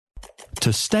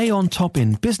To stay on top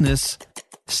in business,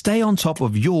 stay on top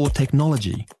of your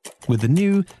technology with the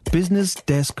new Business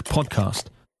Desk podcast,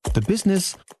 The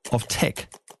Business of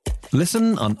Tech.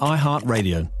 Listen on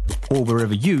iHeartRadio or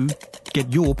wherever you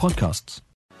get your podcasts.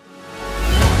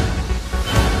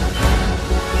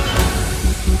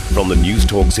 From the News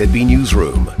Talk ZB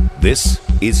Newsroom, this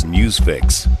is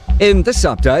Newsfix. In this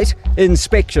update,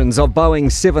 inspections of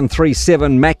Boeing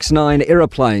 737 MAX 9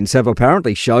 aeroplanes have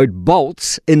apparently showed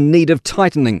bolts in need of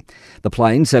tightening. The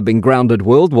planes have been grounded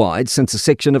worldwide since a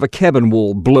section of a cabin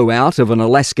wall blew out of an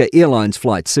Alaska Airlines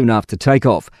flight soon after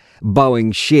takeoff.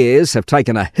 Boeing shares have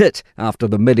taken a hit after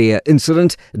the mid-air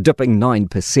incident, dipping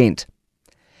 9%.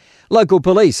 Local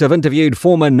police have interviewed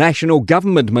former National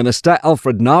Government Minister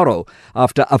Alfred Naro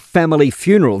after a family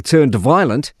funeral turned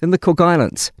violent in the Cook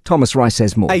Islands. Thomas Rice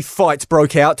has more. A fight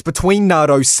broke out between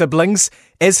Naro's siblings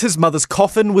as his mother's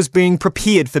coffin was being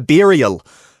prepared for burial.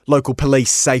 Local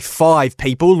police say 5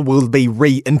 people will be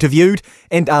re-interviewed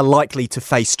and are likely to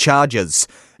face charges.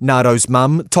 Naro's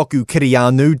mum, Toku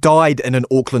Kirianu, died in an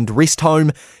Auckland rest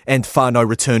home and whānau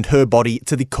returned her body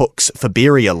to the Cooks for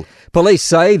burial. Police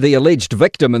say the alleged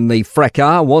victim in the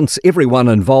fracas wants everyone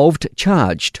involved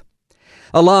charged.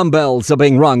 Alarm bells are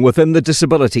being rung within the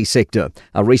disability sector.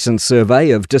 A recent survey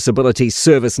of Disability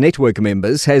Service Network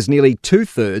members has nearly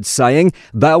 2/3 saying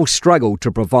they'll struggle to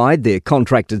provide their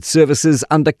contracted services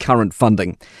under current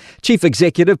funding. Chief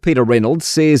Executive Peter Reynolds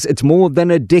says it's more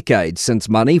than a decade since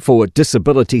money for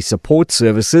disability support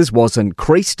services was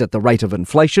increased at the rate of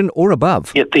inflation or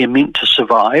above. Yet they're meant to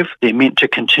survive, they're meant to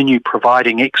continue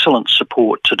providing excellent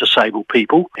support to disabled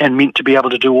people and meant to be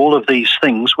able to do all of these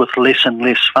things with less and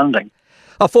less funding.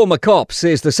 A former cop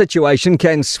says the situation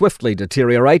can swiftly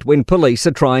deteriorate when police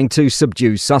are trying to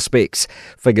subdue suspects.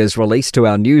 Figures released to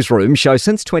our newsroom show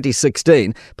since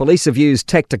 2016, police have used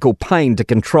tactical pain to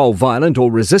control violent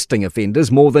or resisting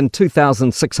offenders more than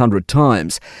 2,600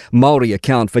 times. Māori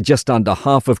account for just under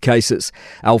half of cases.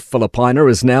 Alf Filipina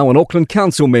is now an Auckland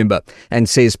Council member and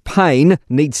says pain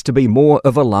needs to be more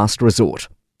of a last resort.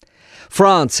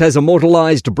 France has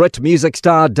immortalised Brit music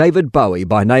star David Bowie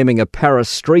by naming a Paris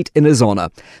street in his honour.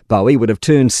 Bowie would have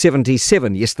turned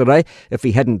 77 yesterday if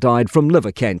he hadn't died from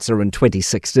liver cancer in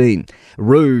 2016.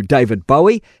 Rue David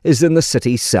Bowie is in the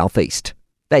city's southeast.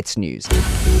 That's news.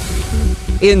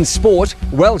 In sport,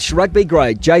 Welsh rugby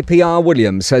great JPR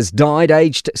Williams has died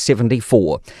aged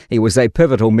 74. He was a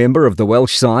pivotal member of the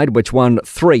Welsh side which won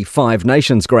 3 Five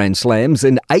Nations Grand Slams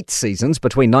in 8 seasons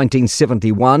between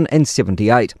 1971 and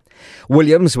 78.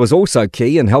 Williams was also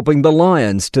key in helping the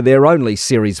Lions to their only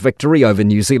series victory over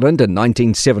New Zealand in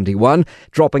 1971,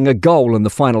 dropping a goal in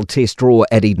the final test draw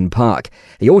at Eden Park.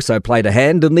 He also played a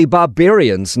hand in the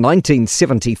Barbarians'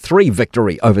 1973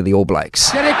 victory over the All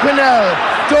Blacks. Derek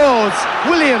Quinnell, Dawes,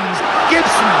 Williams,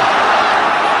 Gibson,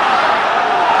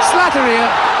 Slattery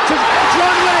to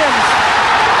John Williams.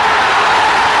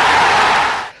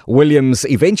 Williams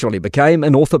eventually became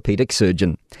an orthopaedic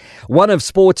surgeon. One of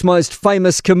sport's most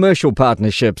famous commercial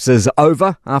partnerships is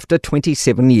over after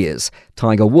 27 years.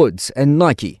 Tiger Woods and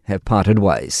Nike have parted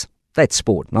ways. That's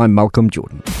sport. I'm Malcolm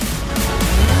Jordan.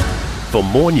 For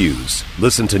more news,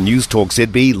 listen to News Talk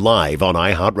ZB live on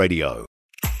iHeartRadio.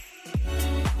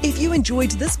 If you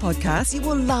enjoyed this podcast, you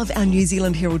will love our New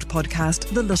Zealand Herald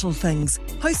podcast, The Little Things,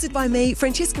 hosted by me,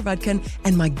 Francesca Rudkin,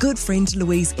 and my good friend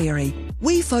Louise Airy.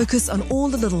 We focus on all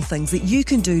the little things that you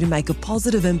can do to make a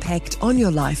positive impact on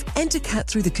your life and to cut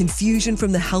through the confusion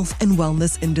from the health and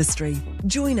wellness industry.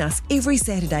 Join us every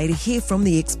Saturday to hear from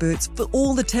the experts for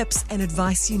all the tips and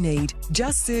advice you need.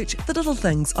 Just search The Little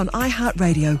Things on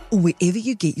iHeartRadio or wherever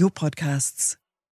you get your podcasts.